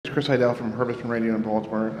Chris Heidel from Herbiston Radio in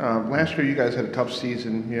Baltimore. Last year, you guys had a tough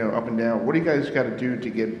season, up and down. What do you guys got to do to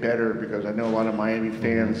get better? Because I know a lot of Miami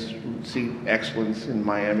fans see excellence in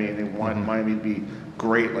Miami and they want Miami to be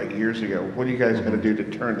great like years ago. What do you guys got to do to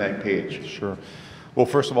turn that page? Sure. Well,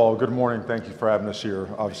 first of all, good morning. Thank you for having us here.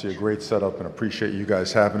 Obviously, a great setup, and appreciate you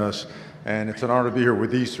guys having us. And it's an honor to be here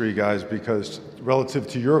with these three guys because, relative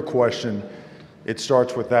to your question, it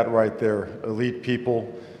starts with that right there: elite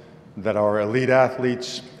people that are elite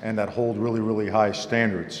athletes and that hold really, really high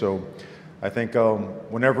standards. So I think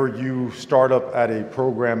whenever you start up at a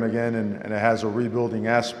program again and it has a rebuilding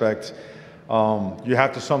aspect, you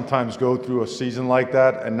have to sometimes go through a season like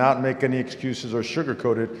that and not make any excuses or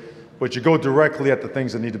sugarcoat it, but you go directly at the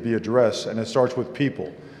things that need to be addressed. And it starts with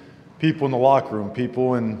people. People in the locker room,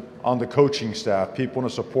 people on the coaching staff, people in a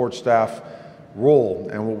support staff role.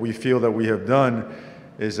 And what we feel that we have done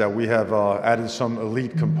is that we have added some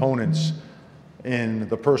elite components in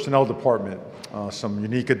the personnel department, some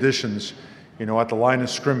unique additions, at the line of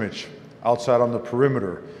scrimmage, outside on the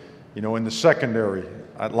perimeter, in the secondary,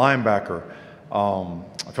 at linebacker.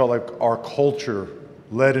 I felt like our culture,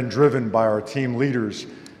 led and driven by our team leaders,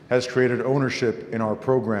 has created ownership in our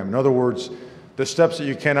program. In other words, the steps that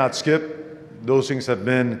you cannot skip, those things have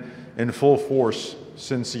been in full force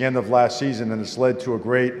since the end of last season, and it's led to a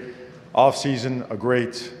great off-season, a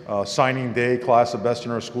great signing day, class of best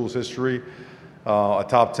in our school's history, a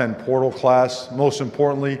top 10 portal class. Most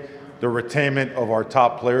importantly, the retainment of our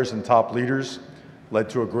top players and top leaders led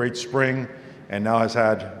to a great spring and now has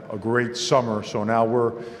had a great summer. So now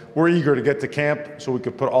we're eager to get to camp so we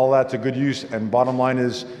could put all that to good use. And bottom line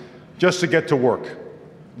is just to get to work,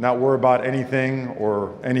 not worry about anything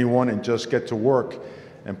or anyone, and just get to work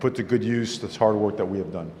and put to good use this hard work that we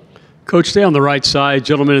have done. Coach, stay on the right side.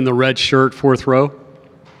 Gentleman in the red shirt, fourth row.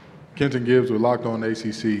 Kenton Gibbs with Locked On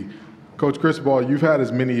ACC. Coach Cristobal, you've had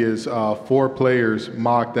as many as 4 players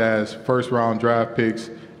mocked as first-round draft picks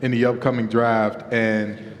in the upcoming draft,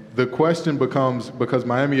 and the question becomes, because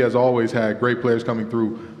Miami has always had great players coming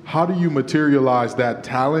through, how do you materialize that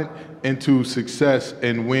talent into success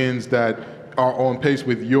and wins that are on pace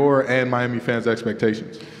with your and Miami fans'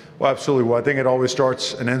 expectations? Well, absolutely. Well, I think it always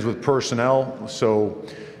starts and ends with personnel. So,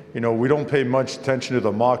 we don't pay much attention to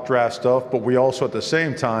the mock draft stuff, but we also at the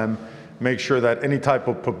same time make sure that any type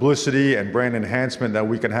of publicity and brand enhancement that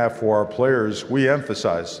we can have for our players, we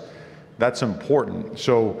emphasize. That's important.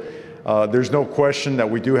 So there's no question that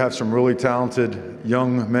we do have some really talented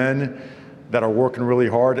young men that are working really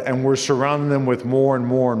hard, and we're surrounding them with more and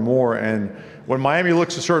more and more. And when Miami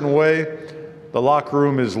looks a certain way, the locker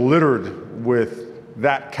room is littered with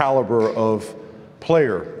that caliber of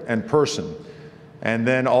player and person. And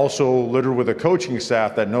then also littered with a coaching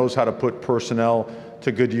staff that knows how to put personnel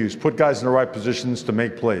to good use, put guys in the right positions to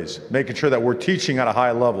make plays, making sure that we're teaching at a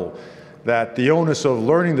high level, that the onus of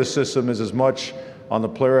learning the system is as much on the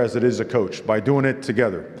player as it is a coach by doing it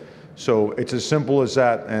together. So it's as simple as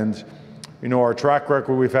that. And, our track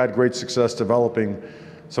record, we've had great success developing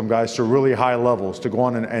some guys to really high levels to go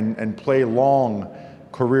on and play long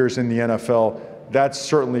careers in the NFL. That's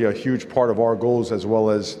certainly a huge part of our goals, as well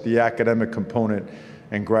as the academic component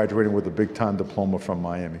and graduating with a big-time diploma from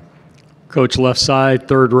Miami. Coach, left side,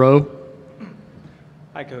 third row.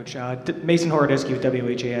 Hi, Coach. Mason Horodisky with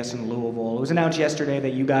WHAS in Louisville. It was announced yesterday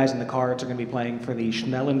that you guys and the Cards are going to be playing for the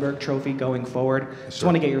Schnellenberg Trophy going forward. Just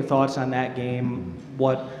want to get your thoughts on that game,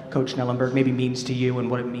 what Coach Schnellenberg maybe means to you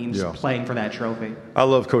and what it means playing for that trophy. I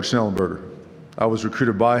love Coach Schnellenberger. I was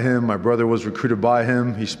recruited by him. My brother was recruited by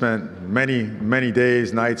him. He spent many, many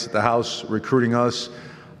days, nights at the house recruiting us.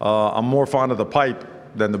 I'm more fond of the pipe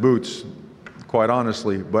than the boots, quite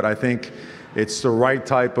honestly. But I think it's the right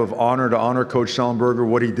type of honor to honor Coach Schnellenberger,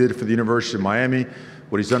 what he did for the University of Miami,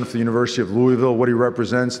 what he's done for the University of Louisville, what he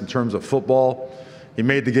represents in terms of football. He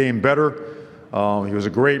made the game better. He was a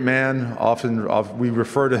great man. Often we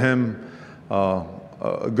refer to him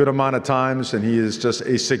a good amount of times, and he is just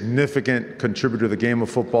a significant contributor to the game of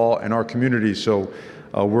football and our community. So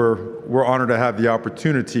we're honored to have the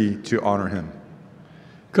opportunity to honor him.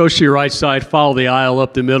 Coach, to your right side, follow the aisle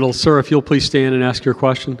up the middle. Sir, if you'll please stand and ask your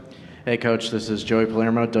question. Hey, Coach, this is Joey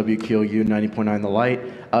Palermo, WQOU 90.9 The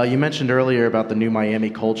Light. You mentioned earlier about the new Miami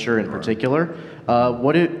culture in particular.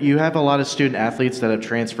 You have a lot of student athletes that have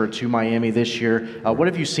transferred to Miami this year. What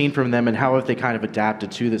have you seen from them, and how have they kind of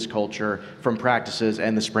adapted to this culture from practices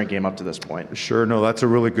and the spring game up to this point? Sure, no, that's a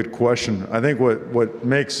really good question. I think what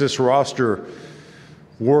makes this roster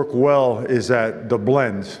work well is that the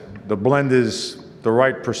blend. The blend is the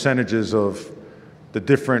right percentages of the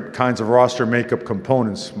different kinds of roster makeup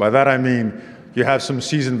components. By that I mean you have some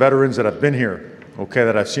seasoned veterans that have been here okay,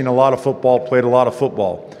 that have seen a lot of football, played a lot of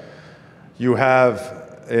football. You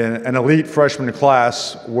have an elite freshman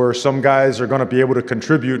class where some guys are going to be able to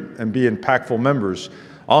contribute and be impactful members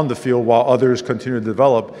on the field while others continue to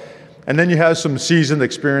develop. And then you have some seasoned,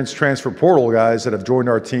 experienced transfer portal guys that have joined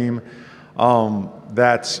our team.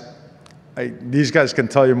 These guys can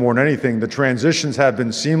tell you more than anything. The transitions have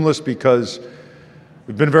been seamless because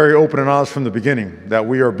we've been very open and honest from the beginning that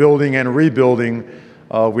we are building and rebuilding.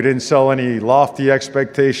 We didn't sell any lofty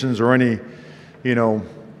expectations or any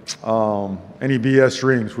BS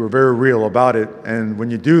dreams. We're very real about it. And when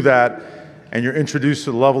you do that and you're introduced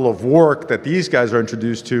to the level of work that these guys are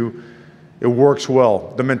introduced to, it works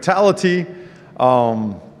well. The mentality,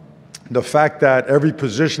 the fact that every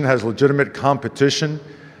position has legitimate competition,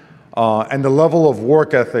 and the level of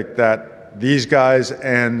work ethic that these guys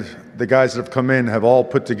and the guys that have come in have all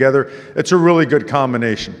put together, it's a really good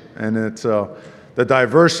combination. And it's the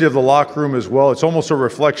diversity of the locker room as well. It's almost a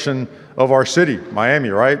reflection of our city, Miami,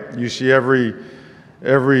 right? You see every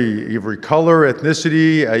color,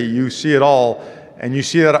 ethnicity, you see it all. And you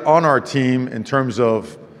see that on our team in terms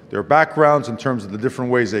of their backgrounds, in terms of the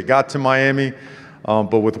different ways they got to Miami.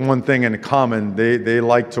 But with one thing in common, they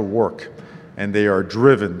like to work. And they are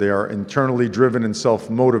driven. They are internally driven and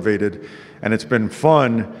self-motivated. And it's been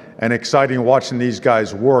fun and exciting watching these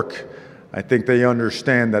guys work. I think they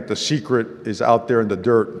understand that the secret is out there in the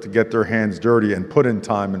dirt to get their hands dirty and put in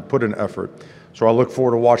time and put in effort. So I look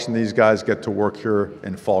forward to watching these guys get to work here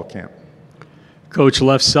in fall camp. Coach,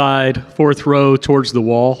 left side, fourth row towards the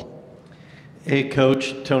wall. Hey,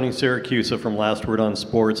 Coach. Tony Siracusa from Last Word on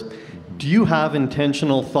Sports. Do you have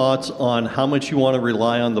intentional thoughts on how much you want to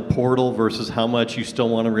rely on the portal versus how much you still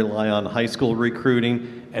want to rely on high school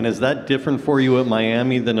recruiting? And is that different for you at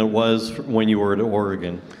Miami than it was when you were at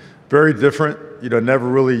Oregon? Very different. Never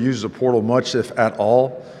really used the portal much, if at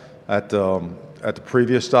all, at the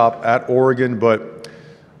previous stop at Oregon. But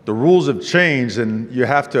the rules have changed, and you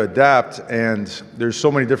have to adapt. And there's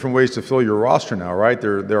so many different ways to fill your roster now, right?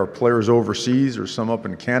 There are players overseas, or some up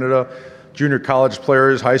in Canada. Junior college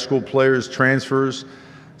players, high school players, transfers.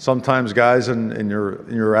 Sometimes guys in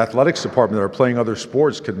your athletics department that are playing other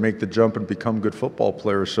sports could make the jump and become good football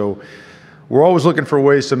players. So we're always looking for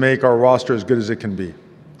ways to make our roster as good as it can be.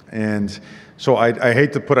 And so I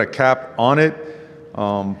hate to put a cap on it,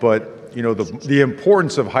 but the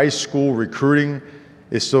importance of high school recruiting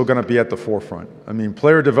is still going to be at the forefront. I mean,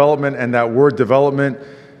 player development and that word development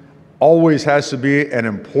always has to be an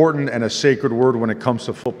important and a sacred word when it comes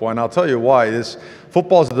to football. And I'll tell you why.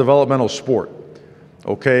 Football is a developmental sport,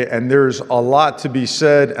 okay? And there's a lot to be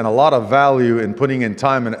said and a lot of value in putting in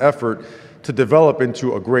time and effort to develop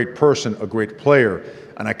into a great person, a great player,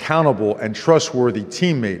 an accountable and trustworthy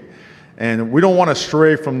teammate. And we don't want to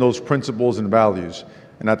stray from those principles and values.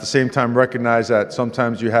 And at the same time recognize that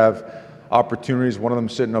sometimes you have opportunities, one of them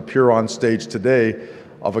sitting up here on stage today,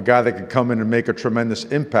 of a guy that could come in and make a tremendous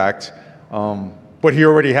impact, but he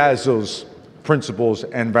already has those principles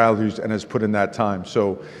and values and has put in that time.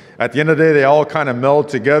 So at the end of the day, they all kind of meld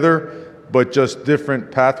together, but just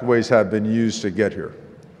different pathways have been used to get here.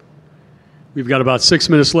 We've got about 6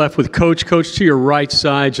 minutes left with Coach. Coach, to your right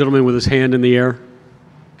side, gentleman with his hand in the air.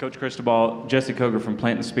 Coach Cristobal, Jesse Koger from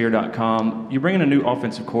PlantandSpear.com. You bring in a new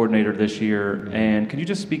offensive coordinator this year, and can you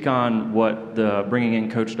just speak on what bringing in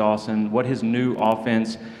Coach Dawson, what his new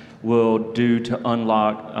offense will do to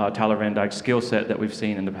unlock Tyler Van Dyke's skill set that we've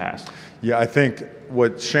seen in the past? Yeah, I think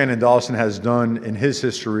what Shannon Dawson has done in his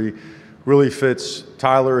history really fits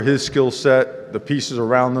Tyler, his skill set, the pieces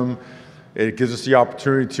around them. It gives us the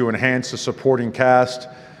opportunity to enhance the supporting cast.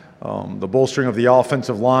 The bolstering of the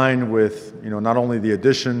offensive line with, not only the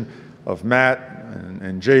addition of Matt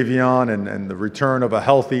and Javion and the return of a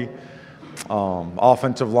healthy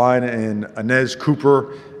offensive line in Inez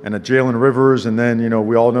Cooper and a Jalen Rivers. And then,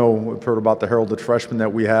 we all know, we've heard about the heralded freshmen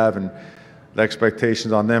that we have and the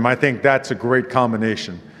expectations on them. I think that's a great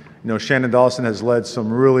combination. Shannon Dawson has led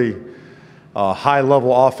some really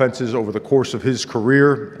high-level offenses over the course of his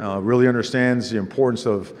career, really understands the importance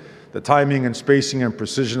of the timing and spacing and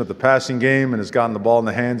precision of the passing game, and has gotten the ball in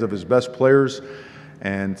the hands of his best players.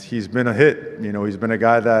 And he's been a hit. He's been a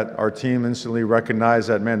guy that our team instantly recognized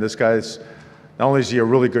that, man, this guy's, not only is he a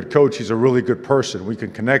really good coach, he's a really good person. We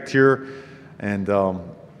can connect here, and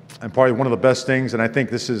probably one of the best things, and I think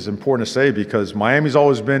this is important to say because Miami's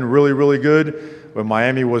always been really, really good, but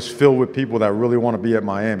Miami was filled with people that really want to be at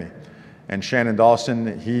Miami. And Shannon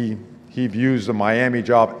Dawson, he views the Miami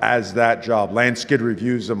job as that job. Lance Skidry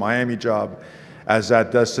views the Miami job as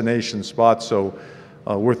that destination spot. So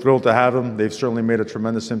we're thrilled to have him. They've certainly made a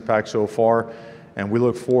tremendous impact so far. and we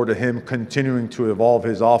look forward to him continuing to evolve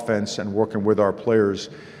his offense and working with our players.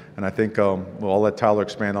 And I think well, I'll let Tyler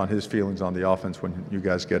expand on his feelings on the offense when you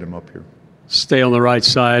guys get him up here. Stay on the right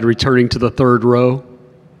side, returning to the third row.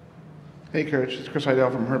 Hey, Coach. It's Chris Heidel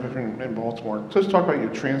from Herpeth in Baltimore. So let's talk about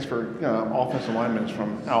your transfer offensive linemen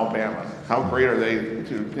from Alabama. How great are they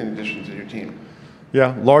in addition to your team?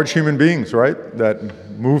 Yeah, large human beings, right, that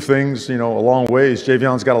move things, a long ways.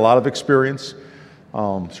 Javion's got a lot of experience.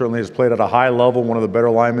 Certainly has played at a high level, one of the better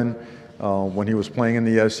linemen when he was playing in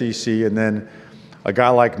the SEC. And then a guy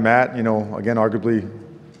like Matt, again, arguably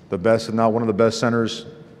the best, if not one of the best centers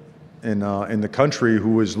in the country,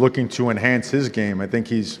 who is looking to enhance his game. I think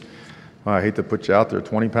he's, I hate to put you out there,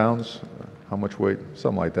 20 pounds? How much weight?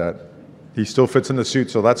 Something like that. He still fits in the suit,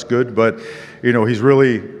 so that's good. But,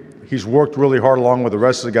 he's worked really hard along with the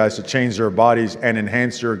rest of the guys to change their bodies and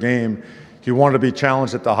enhance their game. He wanted to be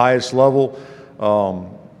challenged at the highest level.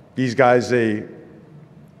 These guys,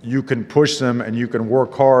 you can push them and you can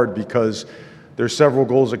work hard because there's several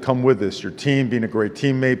goals that come with this. Your team, being a great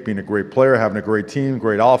teammate, being a great player, having a great team,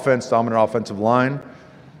 great offense, dominant offensive line.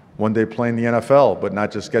 One day play in the NFL, but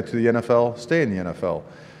not just get to the NFL, stay in the NFL.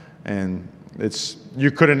 And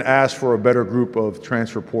you couldn't ask for a better group of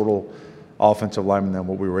transfer portal offensive linemen than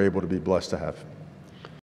what we were able to be blessed to have.